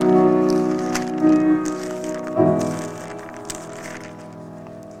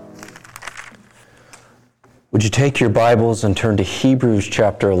Would you take your Bibles and turn to Hebrews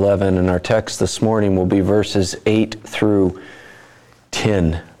chapter 11, and our text this morning will be verses 8 through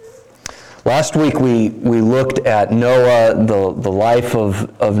 10. Last week we looked at Noah, the life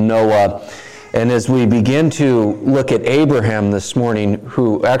of Noah, and as we begin to look at Abraham this morning,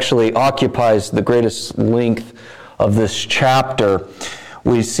 who actually occupies the greatest length of this chapter,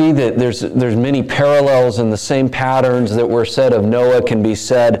 we see that there's many parallels, and the same patterns that were said of Noah can be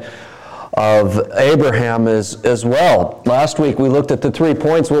said of Abraham as well. Last week we looked at the 3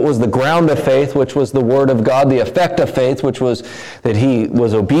 points. What was the ground of faith, which was the Word of God, the effect of faith, which was that he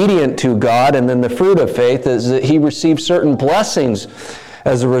was obedient to God, and then the fruit of faith is that he received certain blessings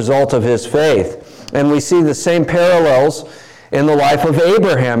as a result of his faith. And we see the same parallels in the life of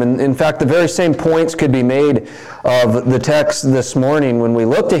Abraham. And in fact, the very same points could be made of the text this morning when we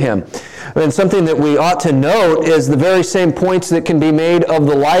look to him. And something that we ought to note is the very same points that can be made of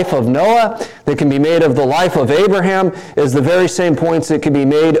the life of Noah, that can be made of the life of Abraham, is the very same points that can be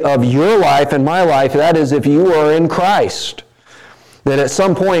made of your life and my life. That is, if you are in Christ. That at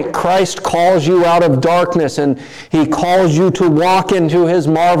some point Christ calls you out of darkness and he calls you to walk into his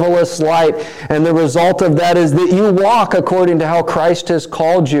marvelous light. And the result of that is that you walk according to how Christ has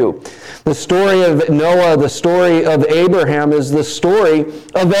called you. The story of Noah, the story of Abraham is the story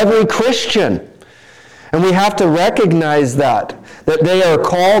of every Christian. And we have to recognize that they are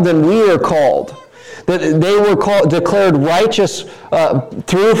called and we are called. That they were declared righteous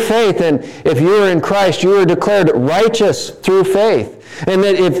through faith, and if you are in Christ, you are declared righteous through faith. And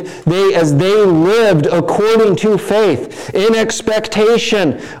that as they lived according to faith, in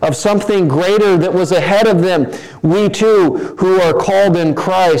expectation of something greater that was ahead of them, we too, who are called in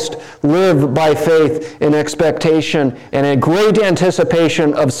Christ, live by faith in expectation and a great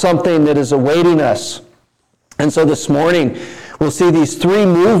anticipation of something that is awaiting us. And so this morning, we'll see these 3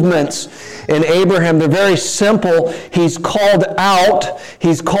 movements in Abraham. They're very simple. He's called out,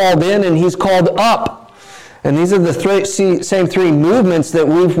 he's called in, and he's called up. And these are the same 3 movements that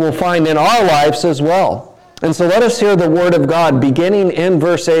we will find in our lives as well. And so let us hear the word of God, beginning in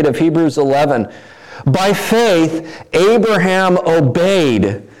verse 8 of Hebrews 11. By faith, Abraham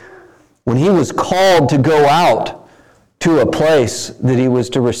obeyed when he was called to go out to a place that he was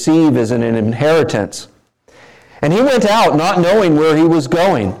to receive as an inheritance. And he went out not knowing where he was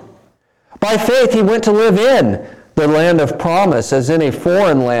going. By faith, he went to live in the land of promise, as in a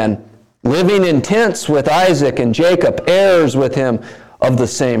foreign land, living in tents with Isaac and Jacob, heirs with him of the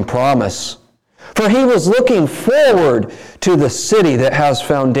same promise. For he was looking forward to the city that has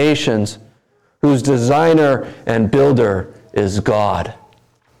foundations, whose designer and builder is God.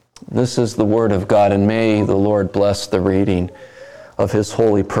 This is the word of God, and may the Lord bless the reading of his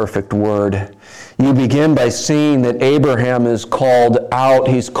holy, perfect word. You begin by seeing that Abraham is called out.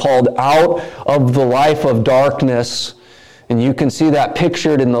 He's called out of the life of darkness. And you can see that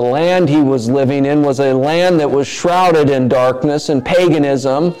pictured in the land he was living in was a land that was shrouded in darkness and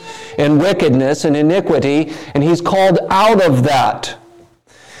paganism and wickedness and iniquity. And he's called out of that.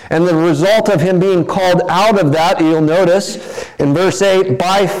 And the result of him being called out of that, you'll notice in verse 8,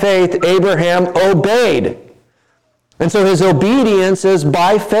 by faith Abraham obeyed. And so his obedience is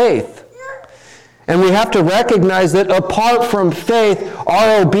by faith. And we have to recognize that apart from faith,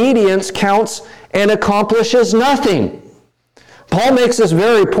 our obedience counts and accomplishes nothing. Paul makes this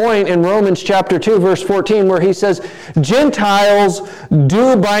very point in Romans chapter 2, verse 14, where he says, Gentiles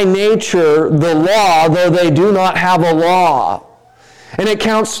do by nature the law, though they do not have a law. And it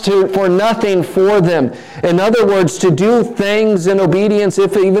counts for nothing for them. In other words, to do things in obedience,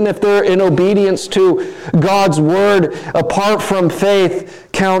 even if they're in obedience to God's word, apart from faith,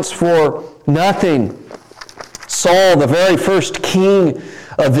 counts for nothing. Saul, the very first king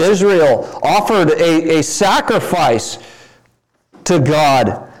of Israel, offered a sacrifice to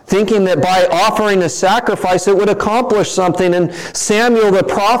God, thinking that by offering a sacrifice it would accomplish something. And Samuel the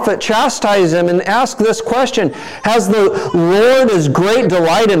prophet chastised him and asked this question, has the Lord as great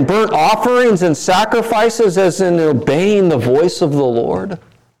delight in burnt offerings and sacrifices as in obeying the voice of the Lord?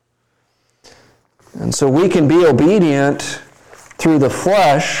 And so we can be obedient through the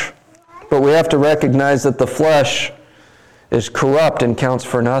flesh, but we have to recognize that the flesh is corrupt and counts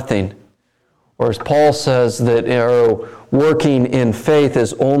for nothing. Or as Paul says, that working in faith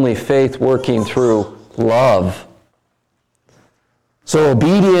is only faith working through love. So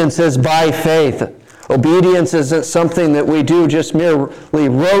obedience is by faith. Obedience isn't something that we do just merely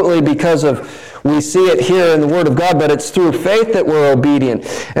rotely because we see it here in the Word of God, but it's through faith that we're obedient.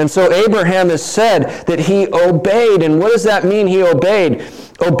 And so Abraham has said that he obeyed. And what does that mean, he obeyed?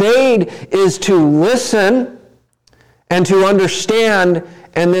 Obeyed is to listen and to understand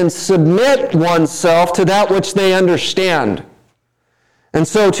and then submit oneself to that which they understand. And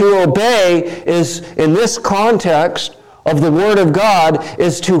so to obey is, in this context of the Word of God,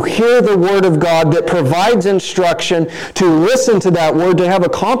 is to hear the Word of God that provides instruction, to listen to that Word, to have a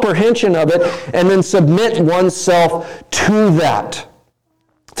comprehension of it, and then submit oneself to that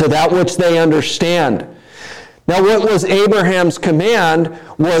which they understand. Now, what was Abraham's command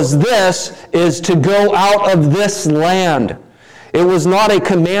was this, is to go out of this land. It was not a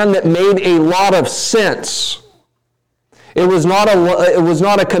command that made a lot of sense. It was not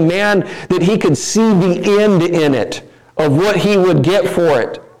a command that he could see the end in it, of what he would get for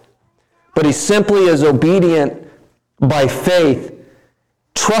it. But he simply is obedient by faith,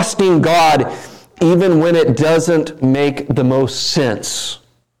 trusting God even when it doesn't make the most sense.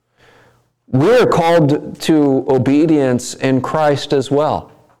 We're called to obedience in Christ as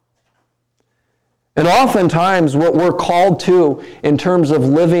well. And oftentimes what we're called to in terms of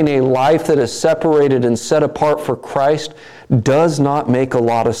living a life that is separated and set apart for Christ does not make a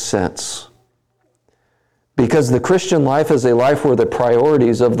lot of sense. Because the Christian life is a life where the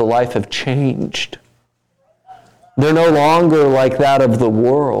priorities of the life have changed. They're no longer like that of the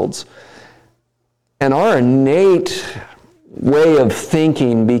world's. And our innate way of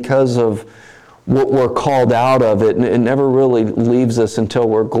thinking, because of what we're called out of it never really leaves us until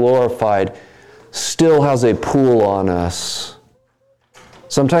we're glorified, still has a pull on us.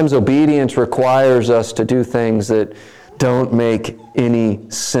 Sometimes obedience requires us to do things that don't make any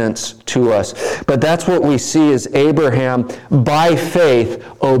sense to us. But that's what we see is Abraham, by faith,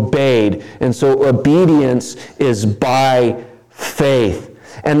 obeyed. And so obedience is by faith.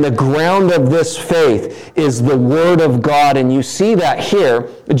 And the ground of this faith is the Word of God. And you see that here,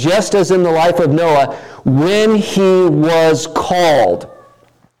 just as in the life of Noah, when he was called.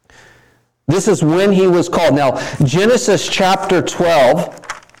 This is when he was called. Now, Genesis chapter 12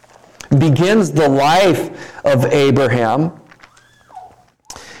 begins the life of Abraham.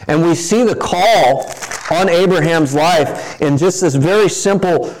 And we see the call on Abraham's life in just this very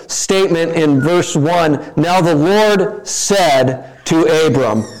simple statement in verse 1. Now the Lord said to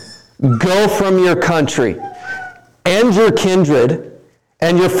Abram, go from your country and your kindred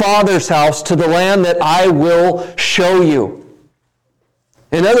and your father's house to the land that I will show you.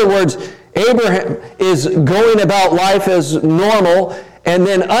 In other words, Abraham is going about life as normal, and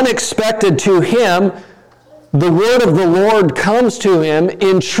then unexpected to him, the word of the Lord comes to him,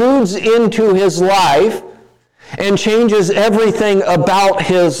 intrudes into his life, and changes everything about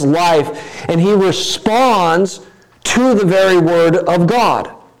his life. And he responds to the very word of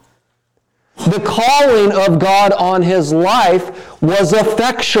God. The calling of God on his life was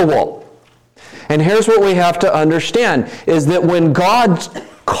effectual. And here's what we have to understand, is that when God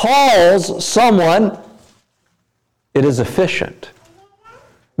calls someone, it is efficient.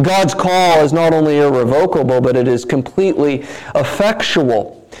 God's call is not only irrevocable, but it is completely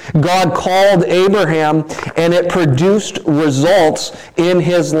effectual. God called Abraham, and it produced results in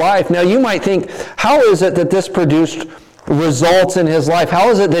his life. Now you might think, how is it that this produced results in his life?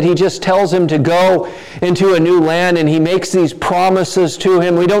 How is it that he just tells him to go into a new land and he makes these promises to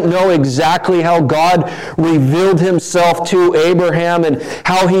him? We don't know exactly how God revealed himself to Abraham and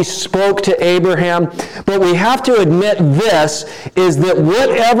how he spoke to Abraham, but we have to admit this, is that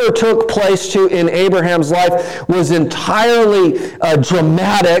whatever took place in Abraham's life was entirely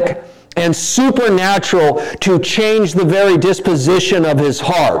dramatic and supernatural to change the very disposition of his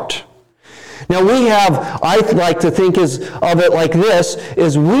heart. Now I like to think of it like this,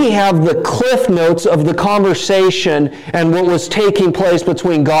 is we have the cliff notes of the conversation and what was taking place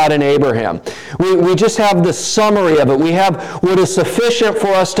between God and Abraham. We just have the summary of it. We have what is sufficient for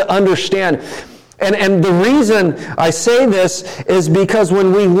us to understand. And the reason I say this is because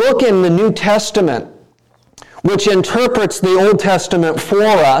when we look in the New Testament, which interprets the Old Testament for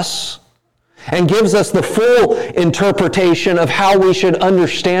us, and gives us the full interpretation of how we should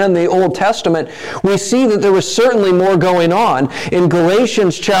understand the Old Testament, we see that there was certainly more going on. In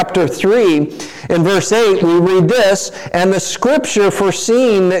Galatians chapter 3, in verse 8, we read this, and the Scripture,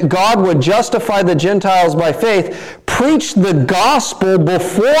 foreseeing that God would justify the Gentiles by faith, preached the gospel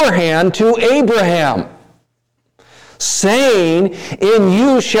beforehand to Abraham, saying, in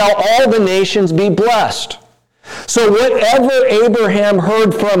you shall all the nations be blessed. So whatever Abraham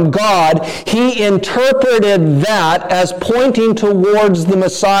heard from God, he interpreted that as pointing towards the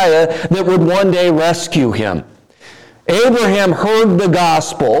Messiah that would one day rescue him. Abraham heard the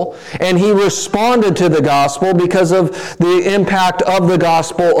gospel, and he responded to the gospel because of the impact of the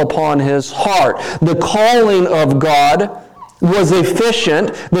gospel upon his heart. The calling of God was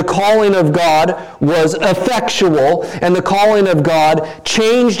efficient, the calling of God was effectual, and the calling of God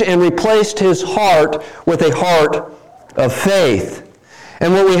changed and replaced his heart with a heart of faith.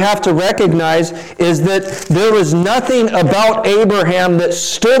 And what we have to recognize is that there was nothing about Abraham that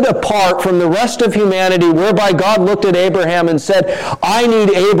stood apart from the rest of humanity, whereby God looked at Abraham and said, I need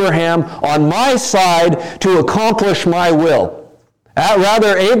Abraham on my side to accomplish my will.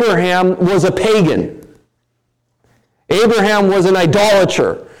 Rather, Abraham was a pagan. Abraham was an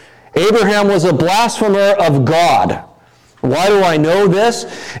idolater. Abraham was a blasphemer of God. Why do I know this?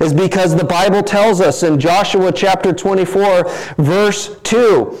 Is because the Bible tells us in Joshua chapter 24, verse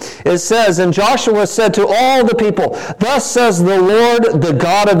 2, it says, And Joshua said to all the people, Thus says the Lord, the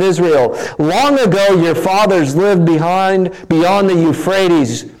God of Israel, Long ago your fathers lived beyond the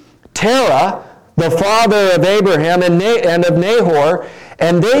Euphrates, Terah, the father of Abraham and of Nahor,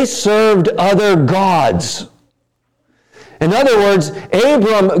 and they served other gods. In other words,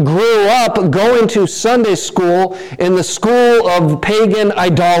 Abram grew up going to Sunday school in the school of pagan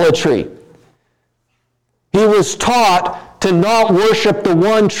idolatry. He was taught to not worship the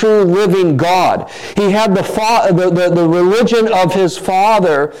one true living God. He had the religion of his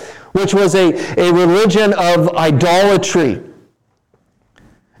father, which was a religion of idolatry.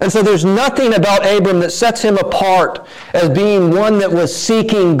 And so there's nothing about Abram that sets him apart as being one that was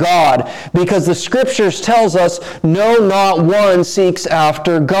seeking God, because the Scriptures tells us, no, not one seeks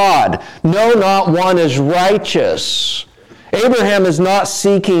after God. No, not one is righteous. Abraham is not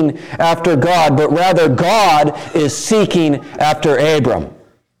seeking after God, but rather God is seeking after Abram.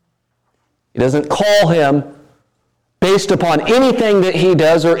 He doesn't call him based upon anything that he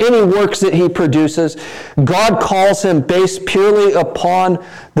does or any works that he produces. God calls him based purely upon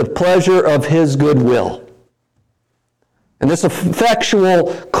the pleasure of his goodwill. And this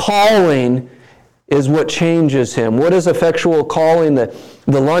effectual calling is what changes him. What is effectual calling? The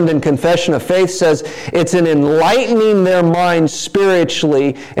London Confession of Faith says it's an enlightening their minds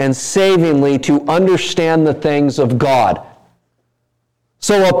spiritually and savingly to understand the things of God.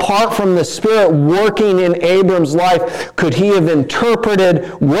 So apart from the Spirit working in Abram's life, could he have interpreted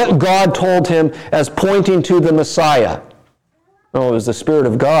what God told him as pointing to the Messiah? No, it was the Spirit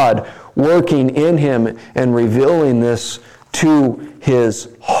of God working in him and revealing this to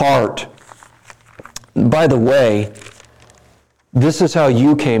his heart. By the way, this is how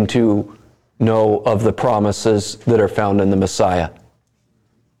you came to know of the promises that are found in the Messiah.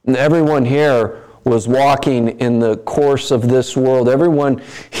 And everyone here was walking in the course of this world. Everyone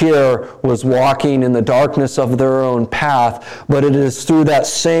here was walking in the darkness of their own path, but it is through that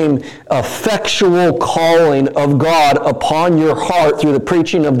same effectual calling of God upon your heart through the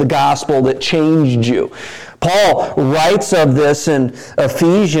preaching of the gospel that changed you. Paul writes of this in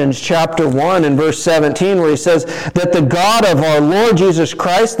Ephesians chapter 1 and verse 17, where he says that the God of our Lord Jesus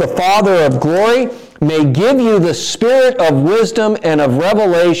Christ, the Father of glory, may give you the spirit of wisdom and of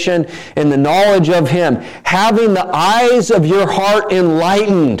revelation in the knowledge of Him, having the eyes of your heart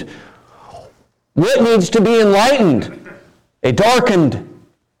enlightened. What needs to be enlightened? A darkened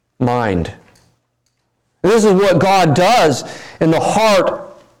mind. This is what God does in the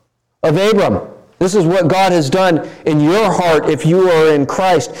heart of Abram. This is what God has done in your heart if you are in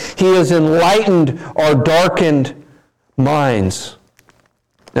Christ. He has enlightened our darkened minds.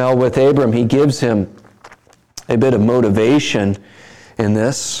 Now with Abram, he gives him a bit of motivation in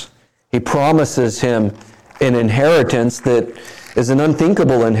this. He promises him an inheritance that is an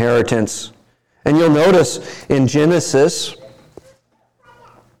unthinkable inheritance. And you'll notice in Genesis,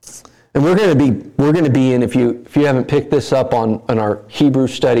 and we're going to be in, if you haven't picked this up on our Hebrew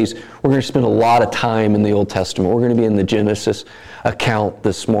studies, we're going to spend a lot of time in the Old Testament. We're going to be in the Genesis account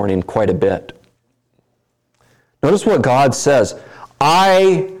this morning quite a bit. Notice what God says.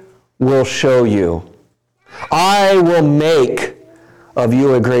 I will show you. I will make of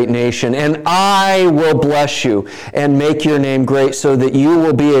you a great nation, and I will bless you and make your name great so that you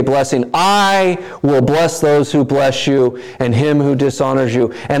will be a blessing. I will bless those who bless you and him who dishonors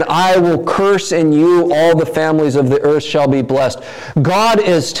you, and I will curse in you all the families of the earth shall be blessed. God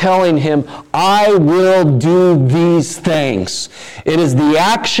is telling him, I will do these things. It is the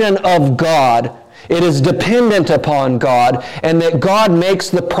action of God. It is dependent upon God, and that God makes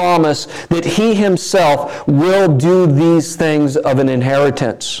the promise that He Himself will do these things of an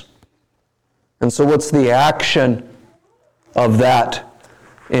inheritance. And so what's the action of that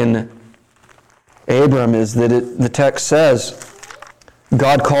in Abram is that the text says,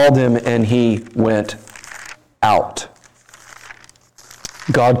 God called him and he went out.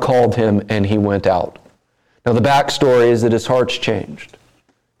 God called him and he went out. Now the backstory is that his heart's changed.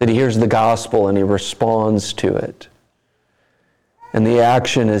 That he hears the gospel and he responds to it. And the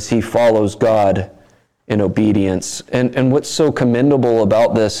action is he follows God in obedience. And what's so commendable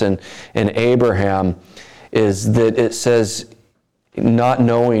about this in Abraham is that it says not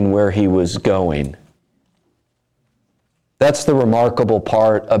knowing where he was going. That's the remarkable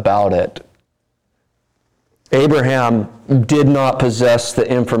part about it. Abraham did not possess the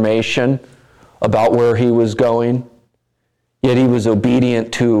information about where he was going, yet he was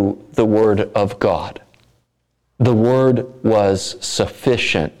obedient to the word of God. The word was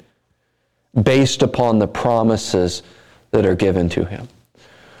sufficient based upon the promises that are given to him.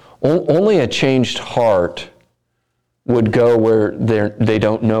 Only a changed heart would go where they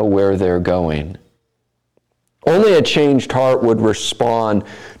don't know where they're going. Only a changed heart would respond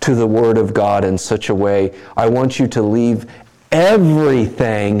to the word of God in such a way, I want you to leave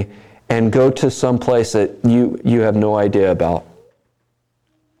everything and go to some place that you have no idea about.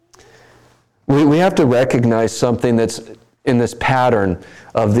 We have to recognize something that's in this pattern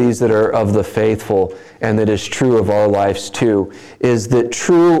of these that are of the faithful, and that is true of our lives too, is that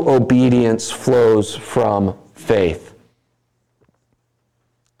true obedience flows from faith.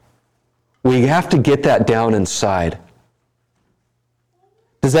 We have to get that down inside.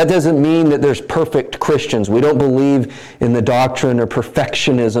 Because that doesn't mean that there's perfect Christians. We don't believe in the doctrine or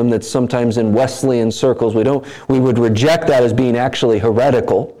perfectionism that's sometimes in Wesleyan circles. We would reject that as being actually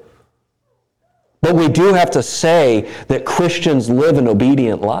heretical. But we do have to say that Christians live an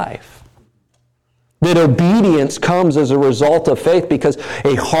obedient life. That obedience comes as a result of faith because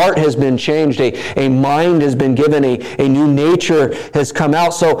a heart has been changed, a mind has been given, a new nature has come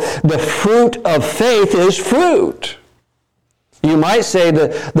out. So the fruit of faith is fruit. You might say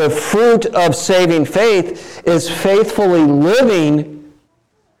the fruit of saving faith is faithfully living.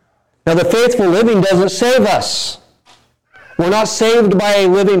 Now the faithful living doesn't save us. We're not saved by a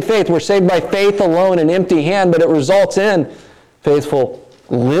living faith. We're saved by faith alone, an empty hand, but it results in faithful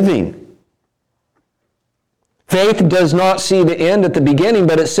living. Faith does not see the end at the beginning,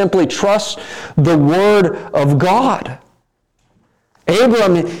 but it simply trusts the word of God.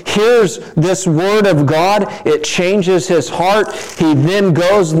 Abram hears this word of God. It changes his heart. He then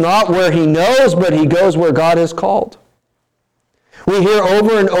goes not where he knows, but he goes where God has called. We hear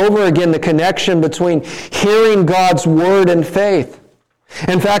over and over again the connection between hearing God's word and faith.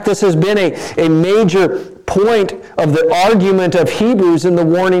 In fact, this has been a major point of the argument of Hebrews in the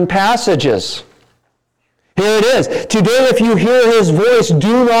warning passages. Here it is. Today, if you hear his voice,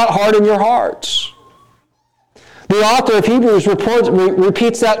 do not harden your hearts. The author of Hebrews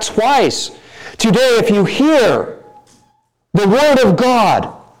repeats that twice. Today, if you hear the word of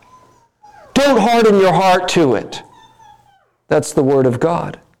God, don't harden your heart to it. That's the word of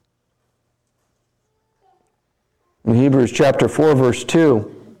God. In Hebrews chapter 4, verse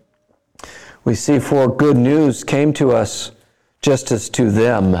 2, we see, for good news came to us just as to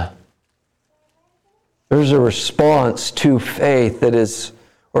them. There's a response to faith that is,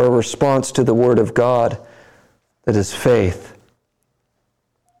 or a response to the word of God that is faith.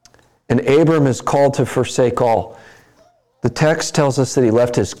 And Abram is called to forsake all. The text tells us that he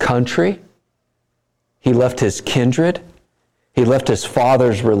left his country, he left his kindred, he left his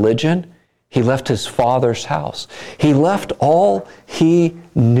father's religion, he left his father's house. He left all he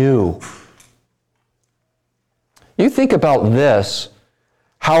knew. You think about this,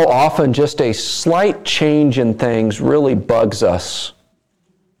 how often just a slight change in things really bugs us.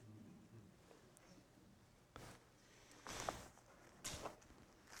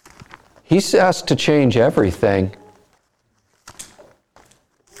 He's asked to change everything.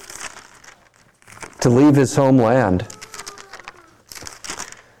 To leave his homeland.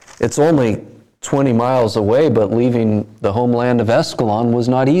 It's only 20 miles away, but leaving the homeland of Escalon was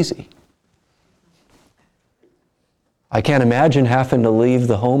not easy. I can't imagine having to leave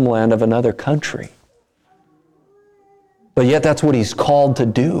the homeland of another country. But yet that's what he's called to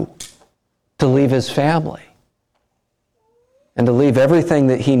do, to leave his family and to leave everything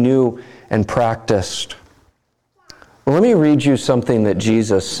that he knew and practiced. Well, let me read you something that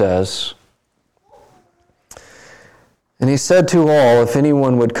Jesus says. And he said to all, if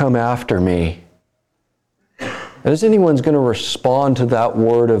anyone would come after me, as anyone's going to respond to that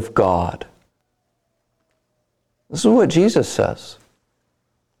word of God. This is what Jesus says.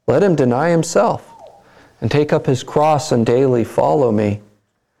 Let him deny himself and take up his cross and daily follow me.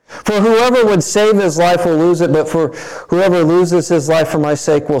 For whoever would save his life will lose it, but for whoever loses his life for my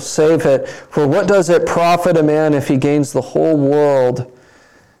sake will save it. For what does it profit a man if he gains the whole world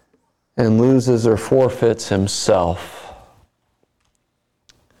and loses or forfeits himself?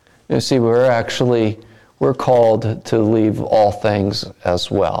 You see, we're called to leave all things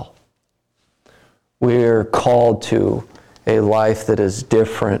as well. We're called to a life that is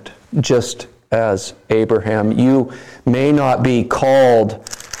different, just as Abraham. You may not be called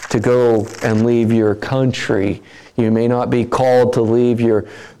to go and leave your country. You may not be called to leave your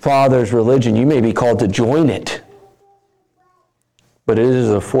father's religion. You may be called to join it. But it is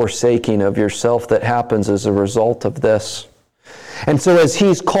a forsaking of yourself that happens as a result of this. And so as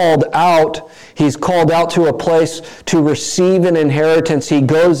he's called out to a place to receive an inheritance. He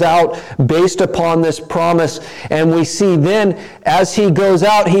goes out based upon this promise. And we see then, as he goes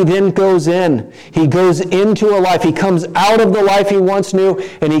out, he then goes in. He goes into a life. He comes out of the life he once knew,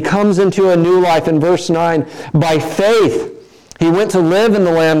 and he comes into a new life. In verse 9, by faith, he went to live in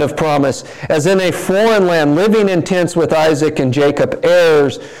the land of promise, as in a foreign land, living in tents with Isaac and Jacob,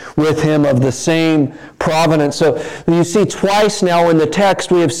 heirs with him of the same provenance. So you see twice now in the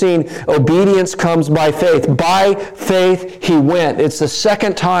text we have seen obedience comes by faith. By faith he went. It's the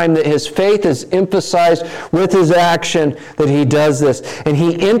second time that his faith is emphasized with his action that he does this. And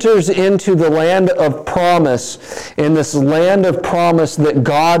he enters into the land of promise, in this land of promise that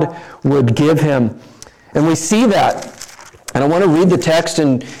God would give him. And we see that. And I want to read the text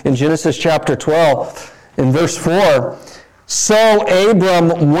in Genesis chapter 12, in verse 4. So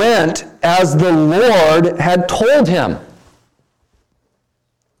Abram went as the Lord had told him.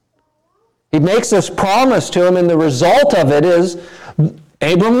 He makes this promise to him, and the result of it is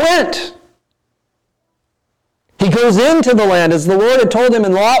Abram went. He goes into the land as the Lord had told him,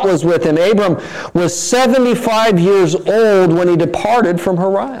 and Lot was with him. Abram was 75 years old when he departed from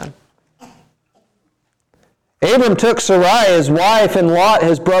Haran. Abram took Sarai, his wife, and Lot,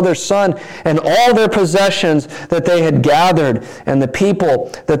 his brother's son, and all their possessions that they had gathered, and the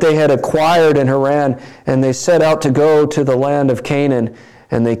people that they had acquired in Haran, and they set out to go to the land of Canaan,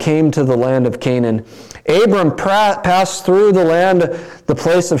 and they came to the land of Canaan. Abram passed through the land, the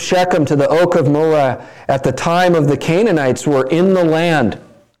place of Shechem, to the oak of Moreh, at the time of the Canaanites were in the land.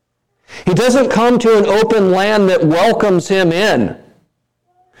 He doesn't come to an open land that welcomes him in.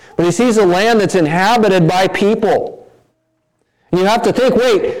 But he sees a land that's inhabited by people. And you have to think,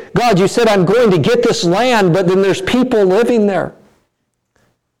 wait, God, you said I'm going to get this land, but then there's people living there.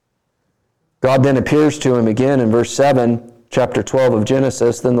 God then appears to him again in verse 7, chapter 12 of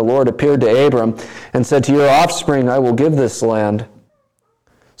Genesis. Then the Lord appeared to Abram and said, to your offspring I will give this land.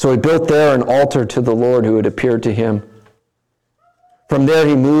 So he built there an altar to the Lord who had appeared to him. From there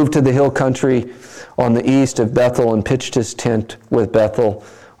he moved to the hill country on the east of Bethel and pitched his tent with Bethel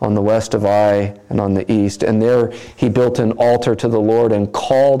on the west of Ai and on the east. And there he built an altar to the Lord and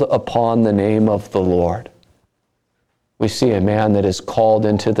called upon the name of the Lord. We see a man that is called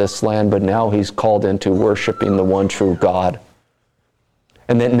into this land, but now he's called into worshiping the one true God.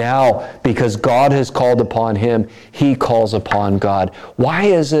 And that now, because God has called upon him, he calls upon God. Why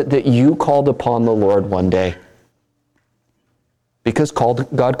is it that you called upon the Lord one day? Because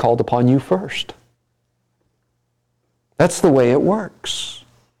God called upon you first. That's the way it works.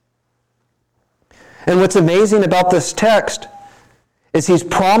 And what's amazing about this text is he's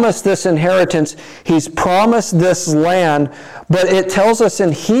promised this inheritance, he's promised this land, but it tells us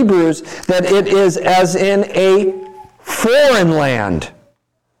in Hebrews that it is as in a foreign land.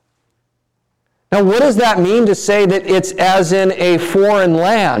 Now, what does that mean to say that it's as in a foreign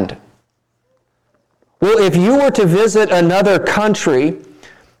land? Well, if you were to visit another country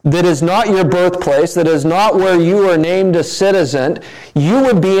that is not your birthplace, that is not where you are named a citizen, you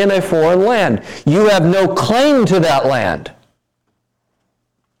would be in a foreign land. You have no claim to that land.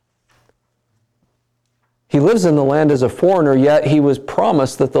 He lives in the land as a foreigner, yet he was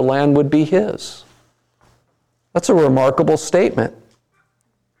promised that the land would be his. That's a remarkable statement.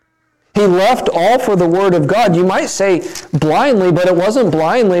 He left all for the Word of God. You might say blindly, but it wasn't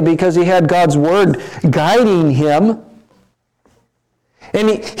blindly because he had God's Word guiding him. And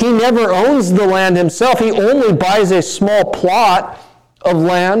he never owns the land himself. He only buys a small plot of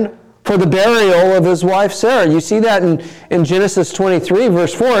land for the burial of his wife Sarah. You see that in Genesis 23,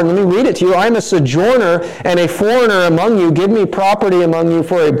 verse 4. And let me read it to you. I'm a sojourner and a foreigner among you. Give me property among you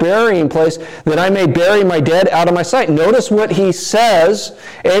for a burying place, that I may bury my dead out of my sight. Notice what he says,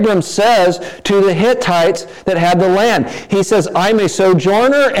 Abram says to the Hittites that had the land. He says, I'm a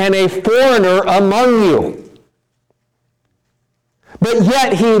sojourner and a foreigner among you. But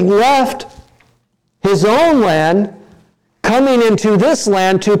yet he left his own land, coming into this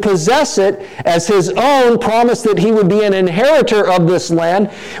land to possess it as his own, promised that he would be an inheritor of this land.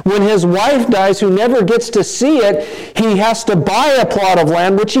 When his wife dies, who never gets to see it, he has to buy a plot of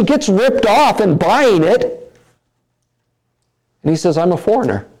land, which he gets ripped off in buying it. And he says, I'm a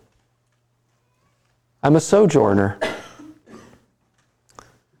foreigner. I'm a sojourner.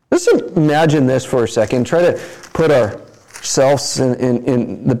 Let's imagine this for a second. Try to put ourselves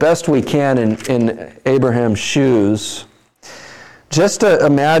in the best we can in Abraham's shoes, just to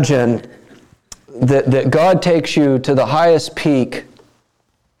imagine that God takes you to the highest peak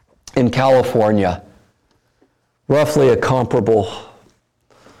in California, roughly a comparable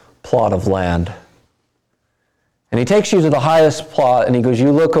plot of land. And he takes you to the highest plot, and he goes,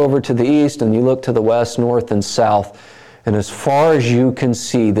 you look over to the east, and you look to the west, north, and south, and as far as you can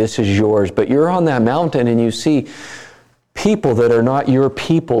see, this is yours. But you're on that mountain, and you see people that are not your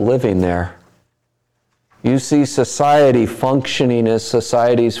people living there. You see society functioning as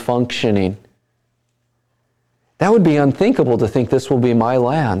society's functioning. That would be unthinkable to think this will be my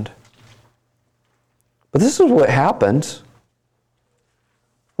land. But this is what happens.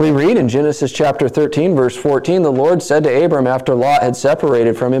 We read in Genesis chapter 13, verse 14, the Lord said to Abram after Lot had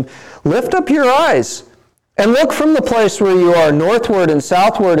separated from him, lift up your eyes and look from the place where you are, northward and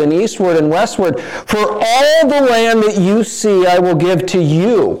southward and eastward and westward. For all the land that you see I will give to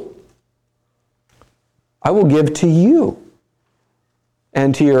you. I will give to you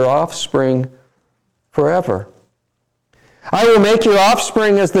and to your offspring forever. I will make your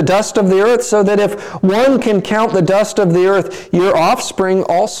offspring as the dust of the earth, so that if one can count the dust of the earth, your offspring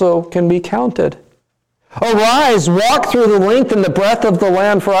also can be counted. Arise, walk through the length and the breadth of the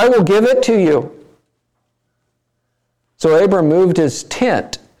land, for I will give it to you. So Abram moved his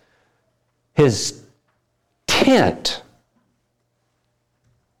tent,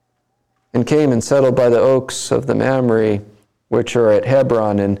 and came and settled by the oaks of the Mamre, which are at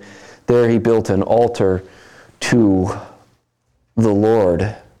Hebron, and there he built an altar to the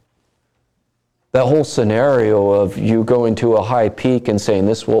Lord. That whole scenario of you going to a high peak and saying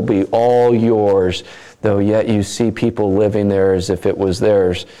this will be all yours, though yet you see people living there as if it was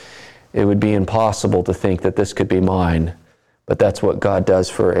theirs, it would be impossible to think that this could be mine. But that's what God does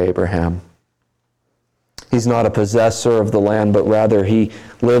for Abraham. He's not a possessor of the land, but rather he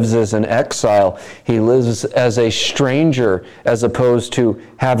lives as an exile. He lives as a stranger as opposed to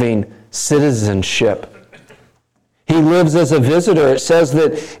having citizenship. He lives as a visitor. It says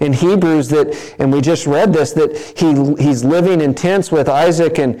that in Hebrews that, and we just read this, that he's living in tents with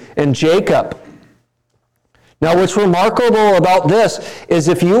Isaac and Jacob. Now, what's remarkable about this is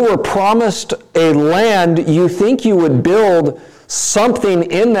if you were promised a land, you think you would build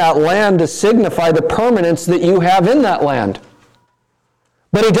something in that land to signify the permanence that you have in that land.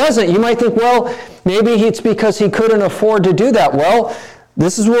 But he doesn't. You might think, well, maybe it's because he couldn't afford to do that. Well,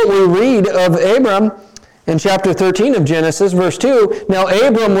 this is what we read of Abram in chapter 13 of Genesis, verse 2. Now,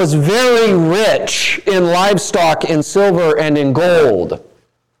 Abram was very rich in livestock, in silver, and in gold.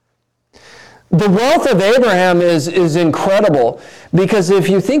 The wealth of Abraham is incredible, because if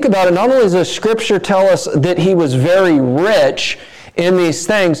you think about it, not only does the scripture tell us that he was very rich in these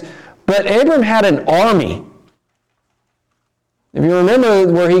things, but Abram had an army. If you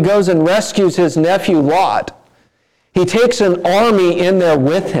remember where he goes and rescues his nephew Lot, he takes an army in there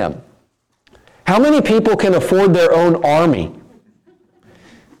with him. How many people can afford their own army?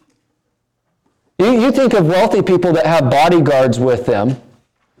 You think of wealthy people that have bodyguards with them,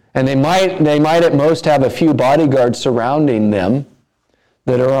 and they might at most have a few bodyguards surrounding them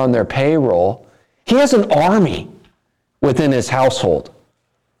that are on their payroll. He has an army within his household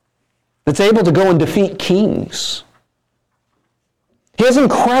that's able to go and defeat kings. He has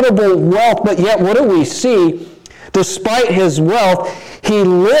incredible wealth, but yet what do we see? Despite his wealth, he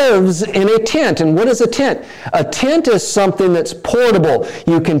lives in a tent. And what is a tent? A tent is something that's portable.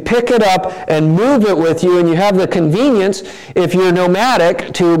 You can pick it up and move it with you, and you have the convenience, if you're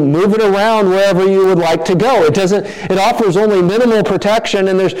nomadic, to move it around wherever you would like to go. It offers only minimal protection,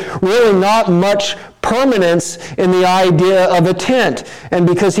 and there's really not much permanence in the idea of a tent. And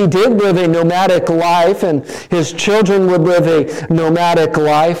because he did live a nomadic life, and his children would live a nomadic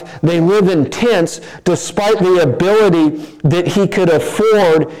life, they live in tents despite the ability that he could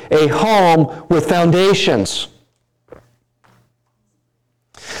afford a home with foundations.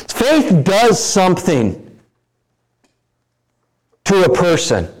 Faith does something to a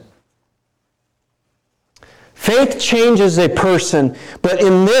person. Faith changes a person, but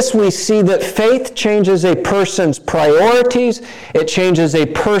in this we see that faith changes a person's priorities. It changes a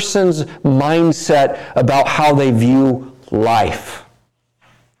person's mindset about how they view life.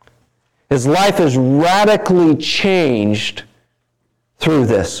 His life is radically changed through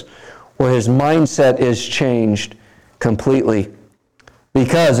this, where his mindset is changed completely.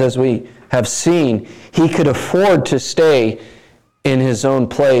 Because, as we have seen, he could afford to stay in his own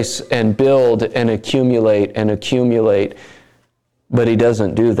place and build and accumulate, but he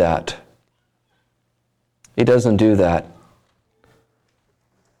doesn't do that. He doesn't do that.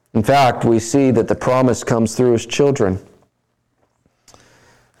 In fact, we see that the promise comes through his children.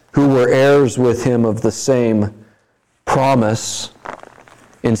 who were heirs with him of the same promise.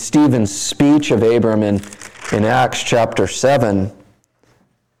 In Stephen's speech of Abram in Acts chapter 7,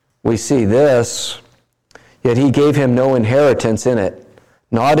 we see this, yet he gave him no inheritance in it,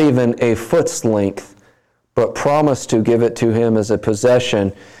 not even a foot's length, but promised to give it to him as a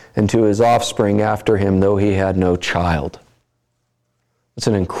possession and to his offspring after him, though he had no child. It's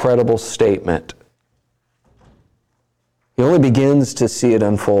an incredible statement. He only begins to see it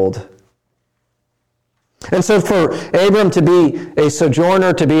unfold. And so for Abram to be a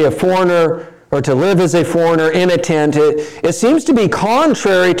sojourner, to be a foreigner, or to live as a foreigner in a tent, it seems to be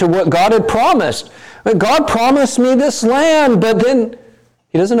contrary to what God had promised. God promised me this land, but then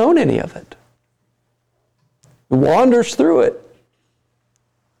he doesn't own any of it. He wanders through it,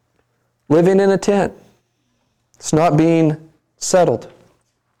 living in a tent. It's not being settled.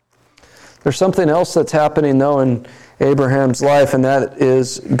 There's something else that's happening, though, in Abraham's life, and that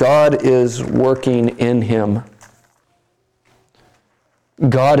is God is working in him.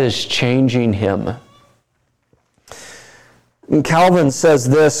 God is changing him. And Calvin says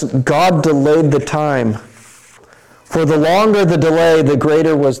this, God delayed the time. For the longer the delay, the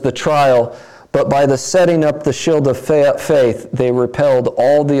greater was the trial. But by the setting up the shield of faith, they repelled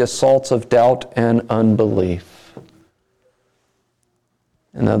all the assaults of doubt and unbelief.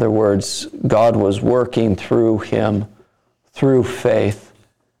 In other words, God was working through him, through faith.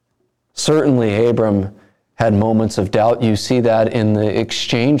 Certainly, Abram had moments of doubt. You see that in the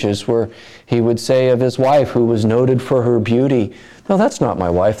exchanges where he would say of his wife, who was noted for her beauty, "No, that's not my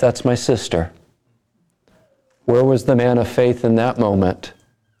wife, that's my sister." Where was the man of faith in that moment?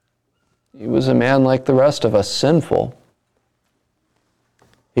 He was a man like the rest of us, sinful.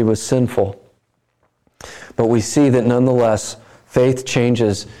 He was sinful. But we see that nonetheless, faith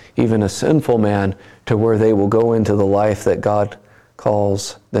changes even a sinful man to where they will go into the life that God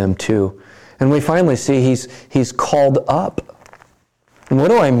calls them to. And we finally see he's called up. And what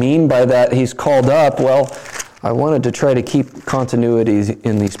do I mean by that? He's called up. Well, I wanted to try to keep continuity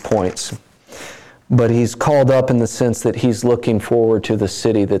in these points. But he's called up in the sense that he's looking forward to the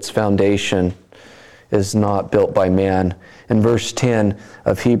city that's foundation is not built by man. In verse 10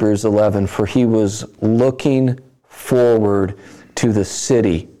 of Hebrews 11, for he was looking forward to the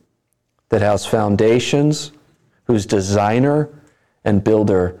city that has foundations, whose designer and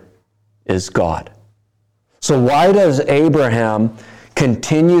builder is God. So why does Abraham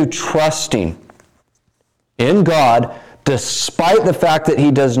continue trusting in God despite the fact that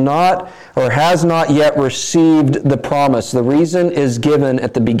he does not or has not yet received the promise? The reason is given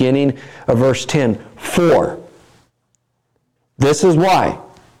at the beginning of verse 10. For. This is why.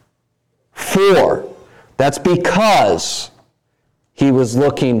 For. That's because he was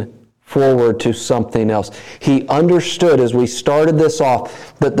looking forward to something else. He understood, as we started this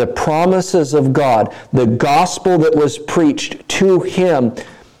off, that the promises of God, the gospel that was preached to him,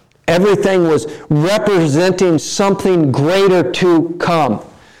 everything was representing something greater to come.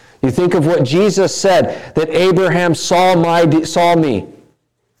 You think of what Jesus said, that Abraham saw me.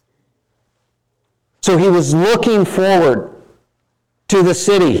 So he was looking forward to the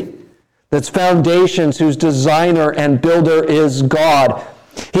city that's foundations, whose designer and builder is God.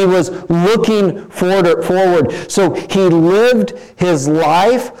 He was looking forward. So he lived his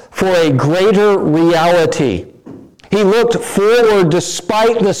life for a greater reality. He looked forward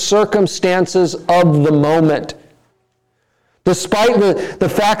despite the circumstances of the moment. Despite the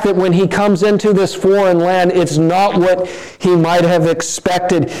fact that when he comes into this foreign land, it's not what he might have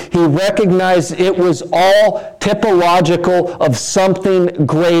expected. He recognized it was all typological of something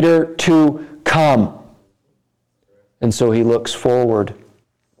greater to come. And so he looks forward.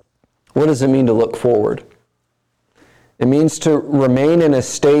 What does it mean to look forward? It means to remain in a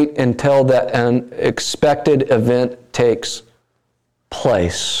state until that an expected event takes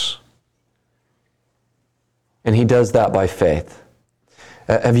place. And he does that by faith.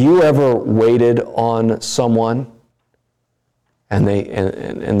 Have you ever waited on someone and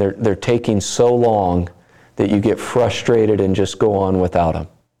they're taking so long that you get frustrated and just go on without them?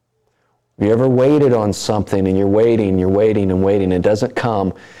 Have you ever waited on something and you're waiting, and it doesn't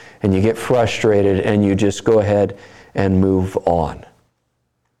come, and you get frustrated and you just go ahead and move on?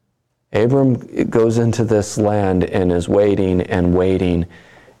 Abram goes into this land and is waiting and waiting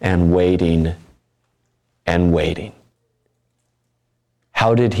and waiting and waiting.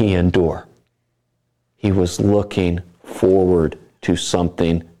 How did he endure? He was looking forward to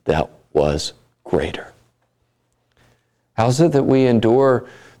something that was greater. How is it that we endure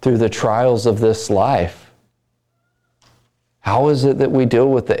through the trials of this life? How is it that we deal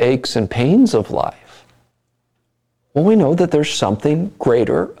with the aches and pains of life? Well, we know that there's something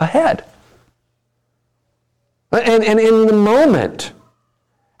greater ahead. And in the moment,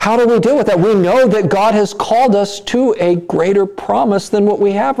 how do we deal with that? We know that God has called us to a greater promise than what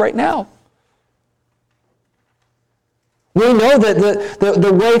we have right now. We know that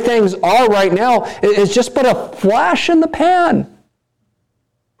the way things are right now is just but a flash in the pan.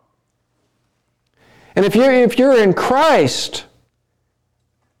 And if you're in Christ,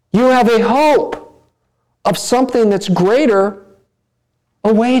 you have a hope of something that's greater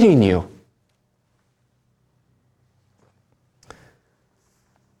awaiting you.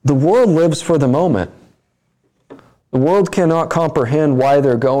 The world lives for the moment. The world cannot comprehend why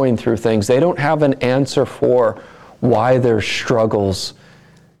they're going through things. They don't have an answer for why there's struggles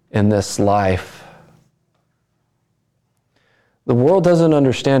in this life. The world doesn't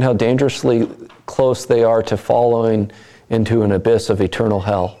understand how dangerously close they are to falling into an abyss of eternal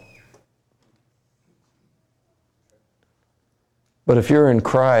hell. But if you're in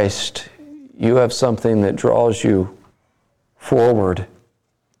Christ, you have something that draws you forward.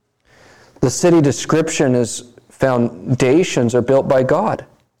 The city description is foundations are built by God.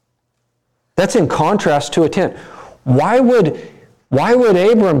 That's in contrast to a tent. Why would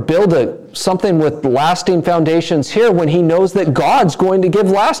Abram build something with lasting foundations here when he knows that God's going to give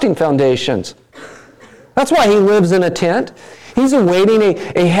lasting foundations? That's why he lives in a tent. He's awaiting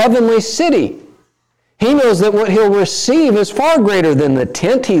a heavenly city. He knows that what he'll receive is far greater than the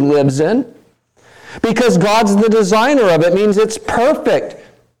tent he lives in, because God's the designer of it. It means it's perfect.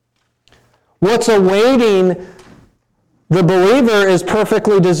 What's awaiting the believer is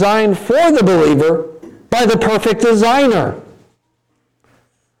perfectly designed for the believer by the perfect designer.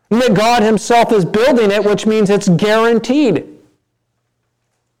 And that God himself is building it, which means it's guaranteed.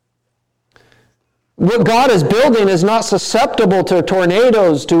 What God is building is not susceptible to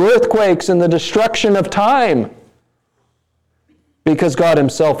tornadoes, to earthquakes, and the destruction of time, because God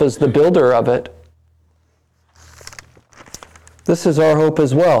himself is the builder of it. This is our hope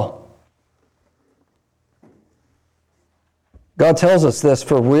as well. God tells us this,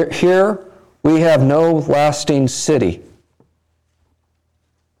 for here we have no lasting city.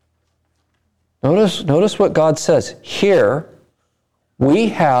 Notice what God says. Here we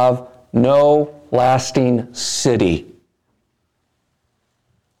have no lasting city.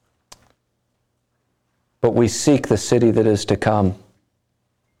 But we seek the city that is to come.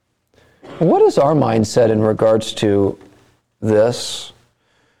 What is our mindset in regards to this?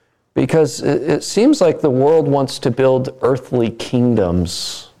 Because it seems like the world wants to build earthly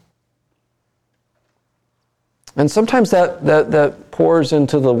kingdoms. And sometimes that pours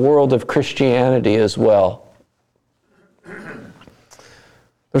into the world of Christianity as well.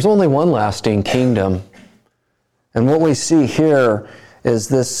 There's only one lasting kingdom. And what we see here is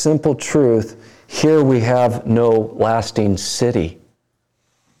this simple truth. Here we have no lasting city.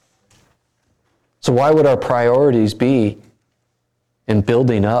 So why would our priorities be in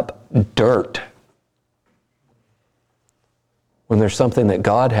building up dirt when there's something that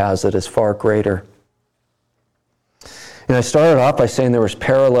God has that is far greater? And I started off by saying there was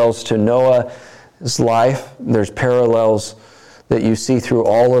parallels to Noah's life. There's parallels that you see through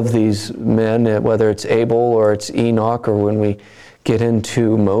all of these men, whether it's Abel or it's Enoch, or when we get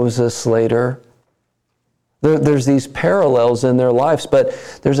into Moses later. There's these parallels in their lives,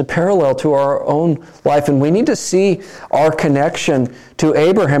 but there's a parallel to our own life, and we need to see our connection to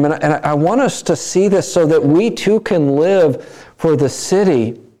Abraham. And I want us to see this so that we too can live for the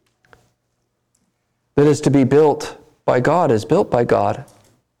city that is to be built by God, is built by God.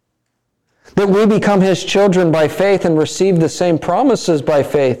 That we become his children by faith and receive the same promises by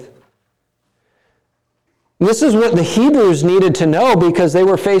faith. This is what the Hebrews needed to know because they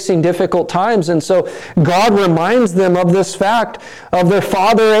were facing difficult times. And so God reminds them of this fact of their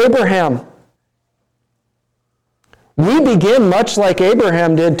father Abraham. We begin much like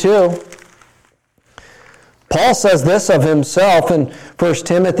Abraham did too. Paul says this of himself in 1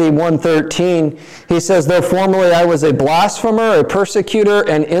 Timothy 1:13. He says, though formerly I was a blasphemer, a persecutor,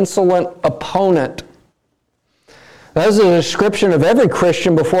 an insolent opponent. That is a description of every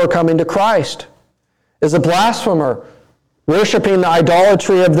Christian before coming to Christ. Is a blasphemer, worshiping the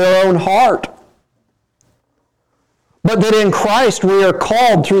idolatry of their own heart. But that in Christ we are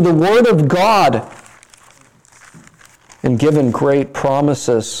called through the Word of God and given great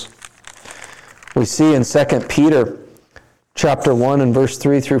promises. We see in 2 Peter chapter 1 and verse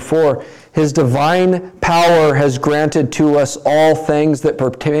 3 through 4, his divine power has granted to us all things that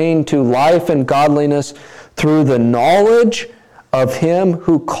pertain to life and godliness through the knowledge of him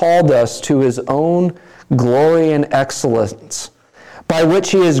who called us to his own glory and excellence, by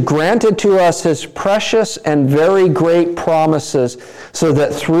which he has granted to us his precious and very great promises, so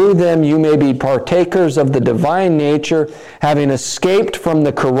that through them you may be partakers of the divine nature, having escaped from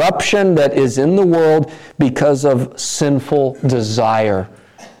the corruption that is in the world because of sinful desire.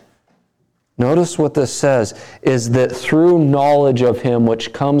 Notice what this says, is that through knowledge of him,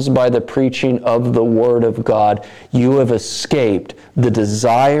 which comes by the preaching of the word of God, you have escaped the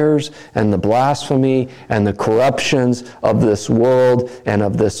desires and the blasphemy and the corruptions of this world and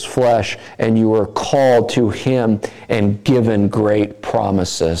of this flesh, and you are called to him and given great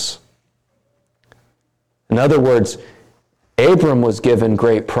promises. In other words, Abram was given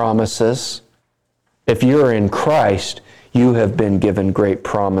great promises. If you're in Christ, you have been given great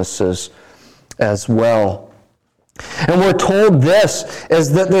promises as well. And we're told this,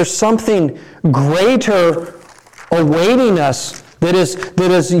 is that there's something greater awaiting us that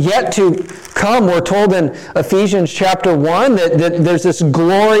is yet to come. We're told in Ephesians chapter 1 that there's this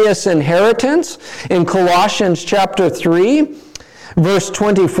glorious inheritance. In Colossians chapter 3, verse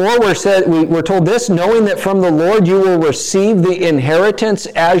 24, we're told this, knowing that from the Lord you will receive the inheritance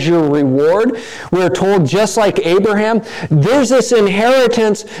as your reward. We're told, just like Abraham, there's this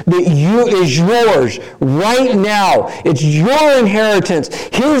inheritance that is yours right now. It's your inheritance.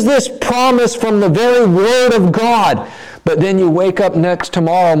 Here's this promise from the very Word of God. But then you wake up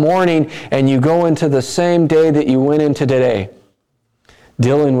tomorrow morning and you go into the same day that you went into today,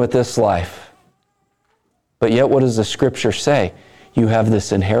 dealing with this life. But yet what does the Scripture say? You have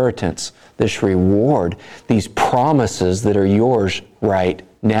this inheritance, this reward, these promises that are yours right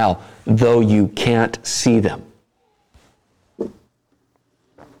now, though you can't see them.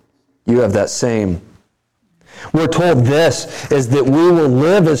 You have that same. We're told this, is that we will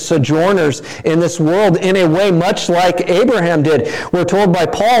live as sojourners in this world in a way much like Abraham did. We're told by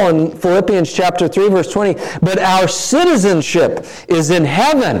Paul in Philippians chapter 3, verse 20, but our citizenship is in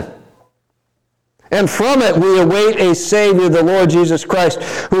heaven. And from it we await a Savior, the Lord Jesus Christ,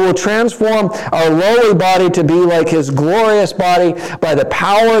 who will transform our lowly body to be like his glorious body by the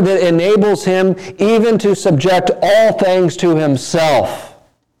power that enables him even to subject all things to himself.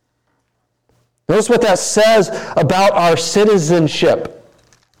 Notice what that says about our citizenship.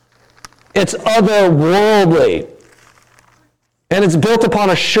 It's otherworldly. And it's built upon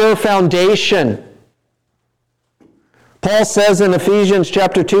a sure foundation. Paul says in Ephesians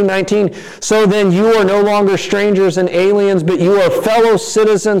chapter 2:19, so then you are no longer strangers and aliens, but you are fellow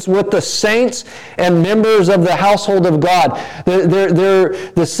citizens with the saints and members of the household of God.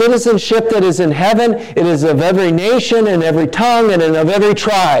 The citizenship that is in heaven, it is of every nation and every tongue and of every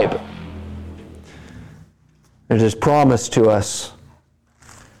tribe. It is promised to us.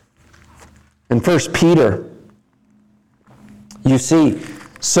 In 1 Peter, you see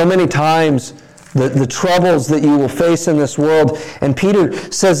so many times the troubles that you will face in this world. And Peter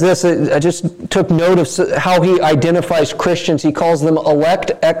says this, I just took note of how he identifies Christians. He calls them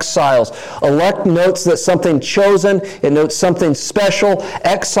elect exiles. Elect notes that something chosen, it notes something special.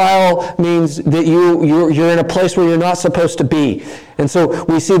 Exile means that you're in a place where you're not supposed to be. And so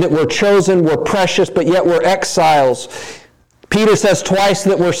we see that we're chosen, we're precious, but yet we're exiles. Peter says twice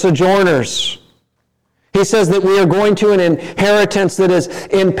that we're sojourners. He says that we are going to an inheritance that is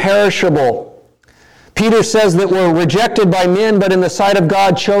imperishable. Peter says that we're rejected by men, but in the sight of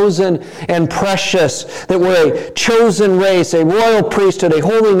God, chosen and precious. That we're a chosen race, a royal priesthood, a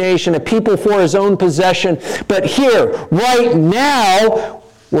holy nation, a people for his own possession. But here, right now,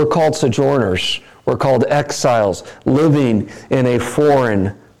 we're called sojourners. We're called exiles, living in a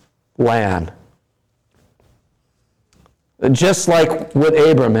foreign land. Just like what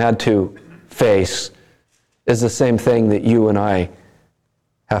Abram had to face is the same thing that you and I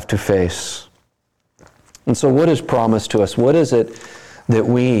have to face. And so what is promised to us? What is it that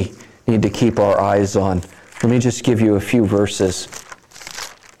we need to keep our eyes on? Let me just give you a few verses.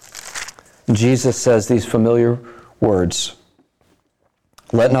 Jesus says these familiar words.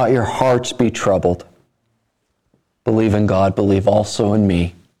 Let not your hearts be troubled. Believe in God, believe also in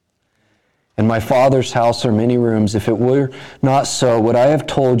me. In my Father's house are many rooms. If it were not so, would I have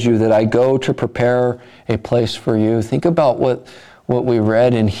told you that I go to prepare a place for you? Think about what we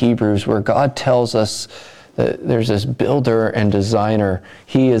read in Hebrews, where God tells us that there's this builder and designer.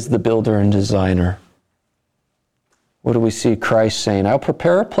 He is the builder and designer. What do we see Christ saying? I'll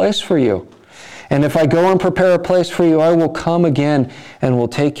prepare a place for you. And if I go and prepare a place for you, I will come again and will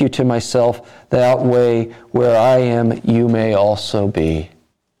take you to myself, that way where I am, you may also be.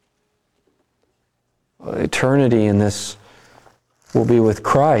 Eternity in this will be with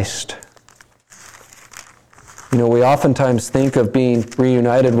Christ. You know, we oftentimes think of being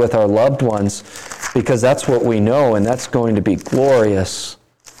reunited with our loved ones, because that's what we know, and that's going to be glorious.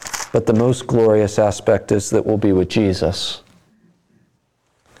 But the most glorious aspect is that we'll be with Jesus.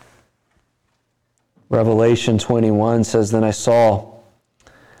 Revelation 21 says, "Then I saw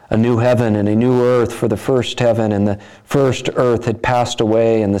a new heaven and a new earth, for the first heaven and the first earth had passed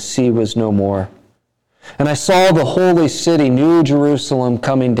away, and the sea was no more. And I saw the holy city, New Jerusalem,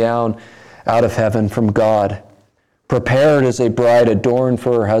 coming down out of heaven from God, prepared as a bride adorned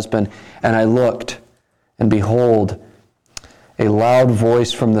for her husband. And I looked, and behold, a loud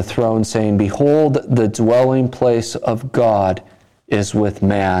voice from the throne saying, 'Behold, the dwelling place of God is with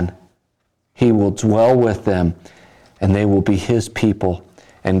man. He will dwell with them, and they will be his people,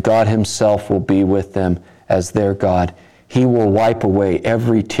 and God himself will be with them as their God. He will wipe away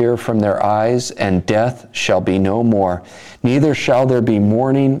every tear from their eyes, and death shall be no more. Neither shall there be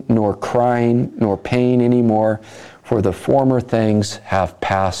mourning, nor crying, nor pain any more, for the former things have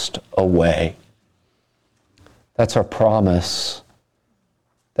passed away.'" That's our promise.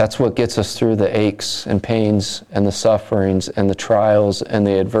 That's what gets us through the aches and pains and the sufferings and the trials and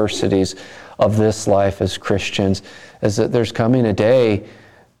the adversities of this life as Christians, is that there's coming a day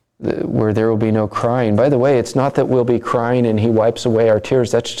where there will be no crying. By the way, it's not that we'll be crying and he wipes away our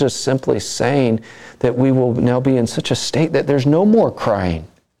tears. That's just simply saying that we will now be in such a state that there's no more crying.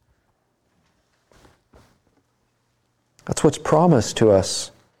 That's what's promised to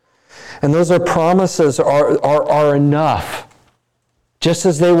us. And those promises are enough, just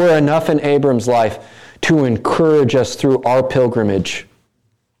as they were enough in Abram's life, to encourage us through our pilgrimage.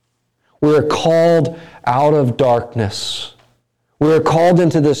 We are called out of darkness. We are called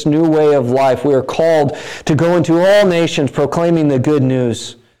into this new way of life. We are called to go into all nations proclaiming the good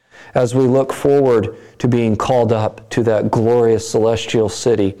news as we look forward to being called up to that glorious celestial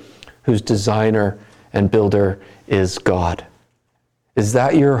city whose designer and builder is God. Is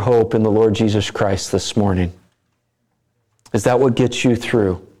that your hope in the Lord Jesus Christ this morning? Is that what gets you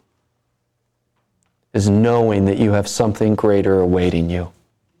through? Is knowing that you have something greater awaiting you?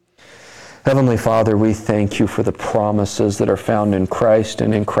 Heavenly Father, we thank you for the promises that are found in Christ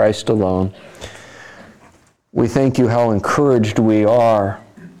and in Christ alone. We thank you how encouraged we are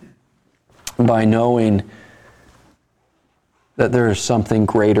by knowing that there is something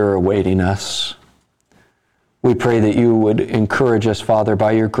greater awaiting us. We pray that you would encourage us, Father,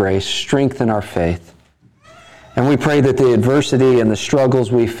 by your grace, strengthen our faith. And we pray that the adversity and the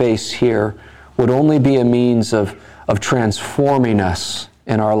struggles we face here would only be a means of transforming us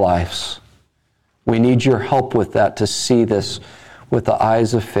in our lives. We need your help with that, to see this with the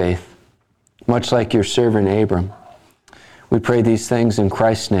eyes of faith, much like your servant Abram. We pray these things in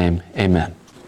Christ's name. Amen.